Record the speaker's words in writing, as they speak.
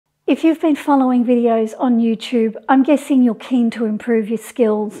If you've been following videos on YouTube, I'm guessing you're keen to improve your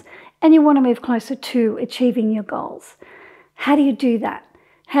skills and you want to move closer to achieving your goals. How do you do that?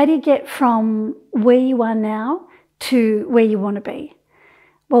 How do you get from where you are now to where you want to be?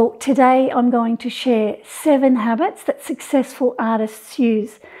 Well, today I'm going to share 7 habits that successful artists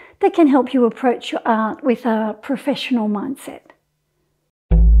use that can help you approach your art with a professional mindset.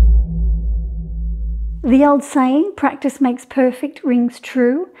 The old saying, practice makes perfect, rings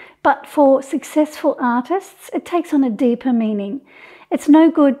true, but for successful artists, it takes on a deeper meaning. It's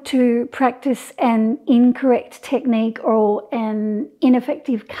no good to practice an incorrect technique or an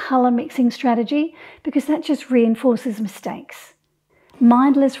ineffective colour mixing strategy because that just reinforces mistakes.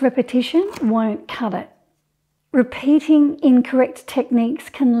 Mindless repetition won't cut it. Repeating incorrect techniques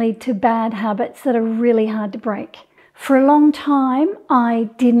can lead to bad habits that are really hard to break. For a long time, I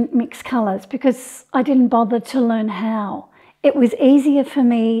didn't mix colours because I didn't bother to learn how. It was easier for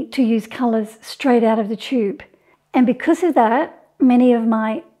me to use colours straight out of the tube. And because of that, many of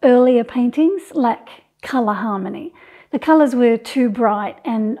my earlier paintings lack colour harmony. The colours were too bright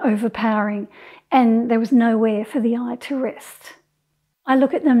and overpowering, and there was nowhere for the eye to rest. I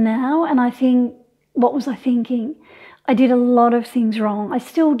look at them now and I think, what was I thinking? I did a lot of things wrong. I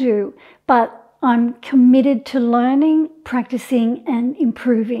still do, but I'm committed to learning, practicing, and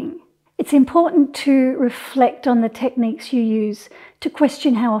improving. It's important to reflect on the techniques you use, to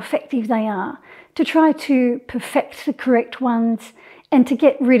question how effective they are, to try to perfect the correct ones, and to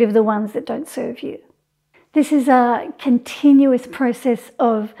get rid of the ones that don't serve you. This is a continuous process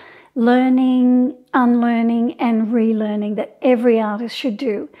of learning, unlearning, and relearning that every artist should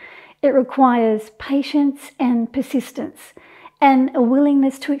do. It requires patience and persistence, and a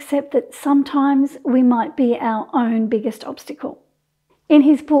willingness to accept that sometimes we might be our own biggest obstacle. In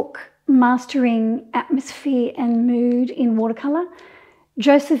his book, Mastering Atmosphere and Mood in Watercolor,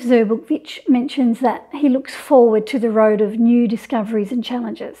 Joseph Zbukvic mentions that he looks forward to the road of new discoveries and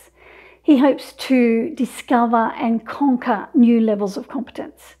challenges. He hopes to discover and conquer new levels of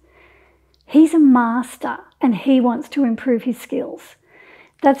competence. He's a master and he wants to improve his skills.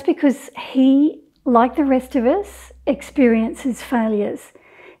 That's because he, like the rest of us, experiences failures.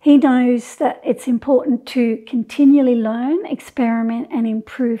 He knows that it's important to continually learn, experiment, and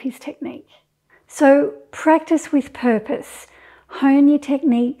improve his technique. So practice with purpose, hone your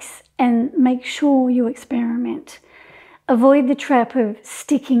techniques, and make sure you experiment. Avoid the trap of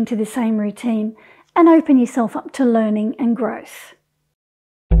sticking to the same routine and open yourself up to learning and growth.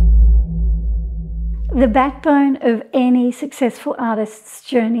 The backbone of any successful artist's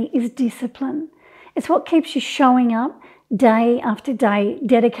journey is discipline. It's what keeps you showing up day after day,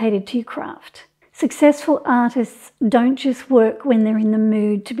 dedicated to your craft. Successful artists don't just work when they're in the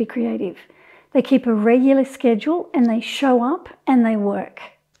mood to be creative. They keep a regular schedule and they show up and they work.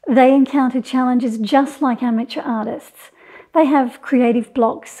 They encounter challenges just like amateur artists. They have creative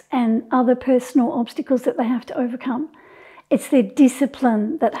blocks and other personal obstacles that they have to overcome. It's their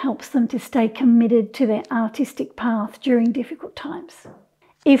discipline that helps them to stay committed to their artistic path during difficult times.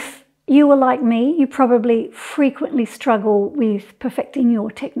 If you were like me, you probably frequently struggle with perfecting your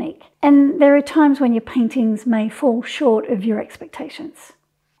technique. And there are times when your paintings may fall short of your expectations.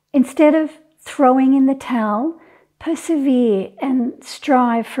 Instead of throwing in the towel, persevere and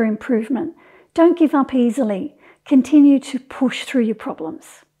strive for improvement. Don't give up easily. Continue to push through your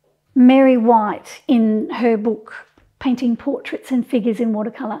problems. Mary White, in her book, Painting Portraits and Figures in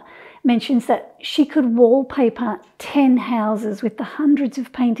Watercolor, mentions that she could wallpaper 10 houses with the hundreds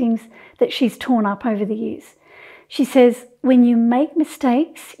of paintings that she's torn up over the years. She says, when you make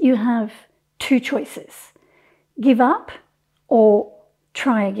mistakes, you have 2 choices: give up or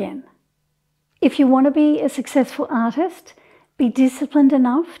try again. If you want to be a successful artist, be disciplined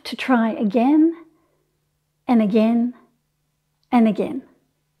enough to try again and again and again.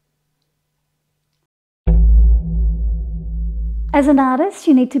 As an artist,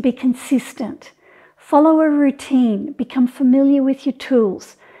 you need to be consistent. Follow a routine, become familiar with your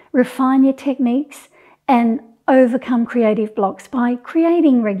tools, refine your techniques, and overcome creative blocks by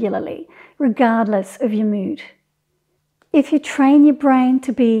creating regularly, regardless of your mood. If you train your brain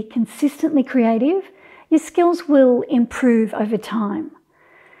to be consistently creative, your skills will improve over time.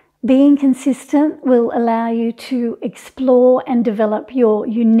 Being consistent will allow you to explore and develop your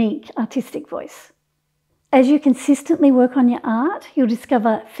unique artistic voice. As you consistently work on your art, you'll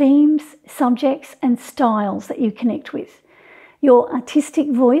discover themes, subjects, and styles that you connect with. Your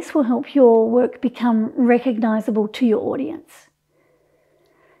artistic voice will help your work become recognizable to your audience.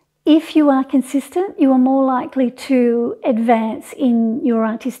 If you are consistent, you are more likely to advance in your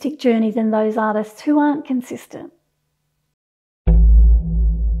artistic journey than those artists who aren't consistent.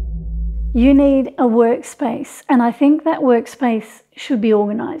 You need a workspace, and I think that workspace should be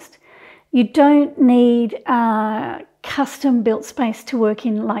organised. You don't need a custom-built space to work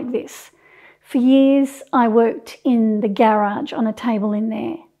in like this. For years, I worked in the garage on a table in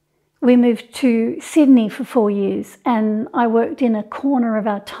there. We moved to Sydney for 4 years, and I worked in a corner of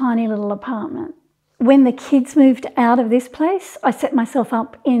our tiny little apartment. When the kids moved out of this place, I set myself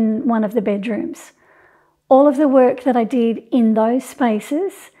up in one of the bedrooms. All of the work that I did in those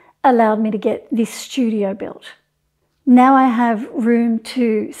spaces allowed me to get this studio built. Now I have room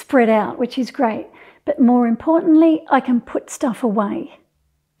to spread out, which is great, but more importantly, I can put stuff away.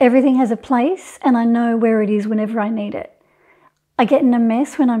 Everything has a place and I know where it is whenever I need it. I get in a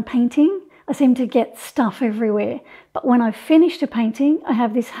mess when I'm painting. I seem to get stuff everywhere, but when I've finished a painting, I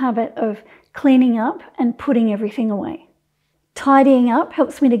have this habit of cleaning up and putting everything away. Tidying up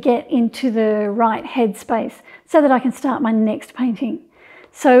helps me to get into the right headspace so that I can start my next painting.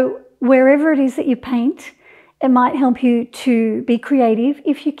 So wherever it is that you paint, it might help you to be creative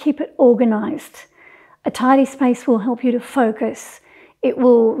if you keep it organised. A tidy space will help you to focus. It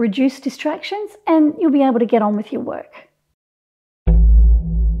will reduce distractions and you'll be able to get on with your work.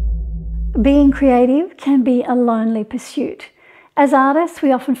 Being creative can be a lonely pursuit. As artists,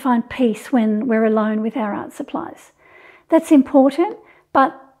 we often find peace when we're alone with our art supplies. That's important,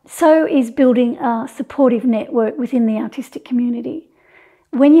 but so is building a supportive network within the artistic community.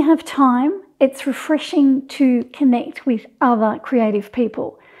 When you have time, it's refreshing to connect with other creative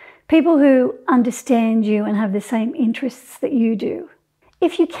people who understand you and have the same interests that you do.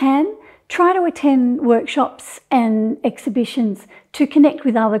 If you can, try to attend workshops and exhibitions to connect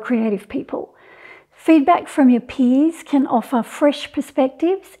with other creative people. Feedback from your peers can offer fresh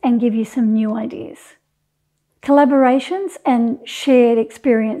perspectives and give you some new ideas. Collaborations and shared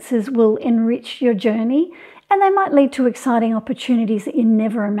experiences will enrich your journey, and they might lead to exciting opportunities that you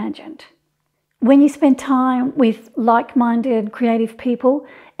never imagined. When you spend time with like-minded creative people,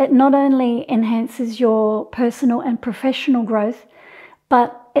 it not only enhances your personal and professional growth,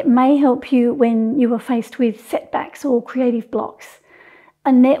 but it may help you when you are faced with setbacks or creative blocks.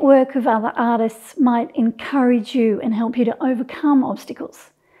 A network of other artists might encourage you and help you to overcome obstacles.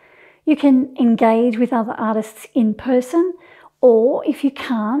 You can engage with other artists in person, or if you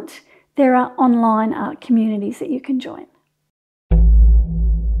can't, there are online art communities that you can join.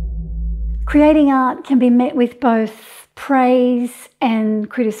 Creating art can be met with both praise and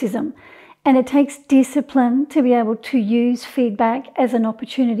criticism, and it takes discipline to be able to use feedback as an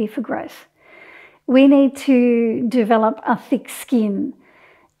opportunity for growth. We need to develop a thick skin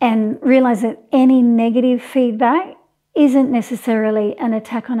and realise that any negative feedback isn't necessarily an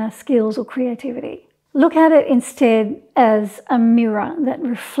attack on our skills or creativity. Look at it instead as a mirror that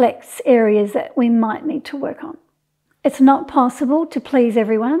reflects areas that we might need to work on. It's not possible to please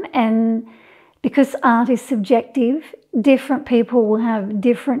everyone, and because art is subjective, different people will have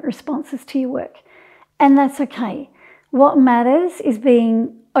different responses to your work, and that's okay. What matters is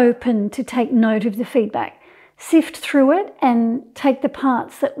being open to take note of the feedback, sift through it and take the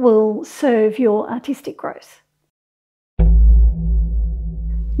parts that will serve your artistic growth.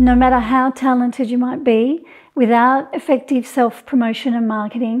 No matter how talented you might be, without effective self-promotion and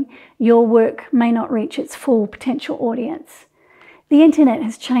marketing, your work may not reach its full potential audience. The internet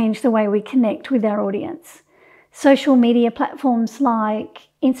has changed the way we connect with our audience. Social media platforms like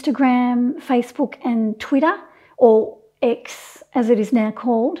Instagram, Facebook and Twitter, or X as it is now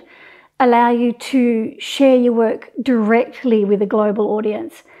called, allow you to share your work directly with a global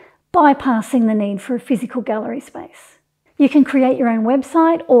audience, bypassing the need for a physical gallery space. You can create your own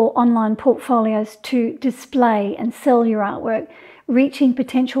website or online portfolios to display and sell your artwork, reaching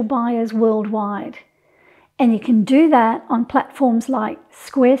potential buyers worldwide. And you can do that on platforms like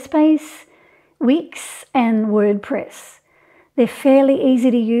Squarespace, Wix and WordPress. They're fairly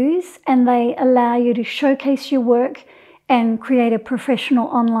easy to use and they allow you to showcase your work and create a professional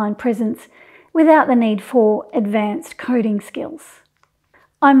online presence without the need for advanced coding skills.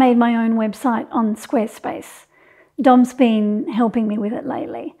 I made my own website on Squarespace. Dom's been helping me with it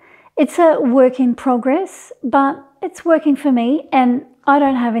lately. It's a work in progress, but it's working for me and I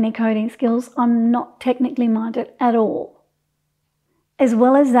don't have any coding skills. I'm not technically minded at all. As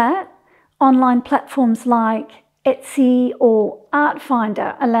well as that, online platforms like Etsy or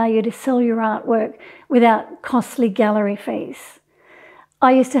Artfinder allow you to sell your artwork without costly gallery fees.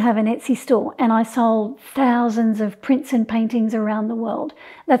 I used to have an Etsy store and I sold thousands of prints and paintings around the world.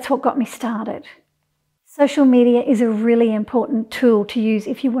 That's what got me started. Social media is a really important tool to use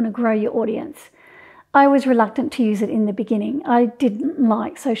if you want to grow your audience. I was reluctant to use it in the beginning. I didn't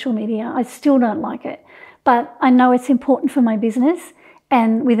like social media. I still don't like it, but I know it's important for my business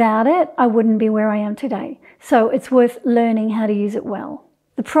And without it, I wouldn't be where I am today. So it's worth learning how to use it well.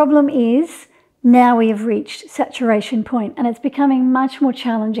 The problem is now we have reached saturation point and it's becoming much more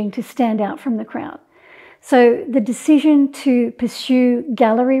challenging to stand out from the crowd. So the decision to pursue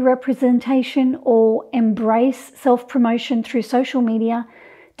gallery representation or embrace self-promotion through social media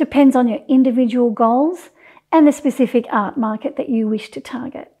depends on your individual goals and the specific art market that you wish to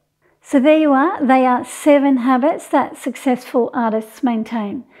target. So there you are. They are 7 habits that successful artists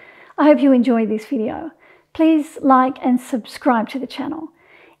maintain. I hope you enjoyed this video. Please like and subscribe to the channel.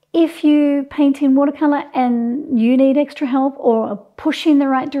 If you paint in watercolor and you need extra help or a push in the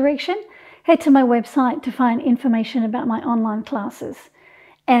right direction, head to my website to find information about my online classes.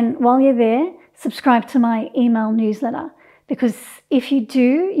 And while you're there, subscribe to my email newsletter, because if you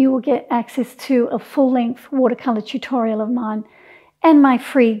do, you will get access to a full-length watercolor tutorial of mine and my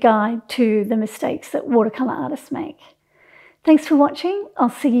free guide to the mistakes that watercolor artists make. Thanks for watching. I'll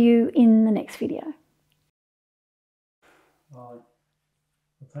see you in the next video. I'll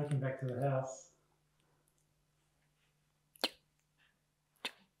take him back to the house.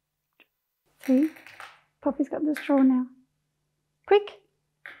 See? Poppy's got the straw now. Quick.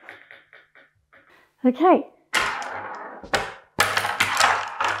 Okay.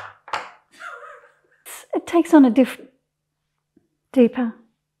 It takes on a deeper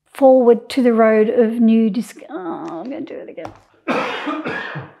forward to the road of new I'm going to do it again.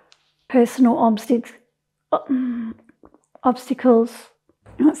 Personal obstacles.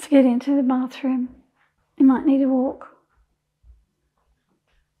 He wants to get into the bathroom. He might need a walk.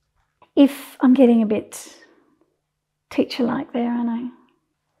 If I'm getting a bit teacher-like there, aren't I?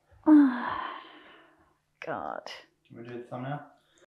 Oh, God. Can we do the thumbnail?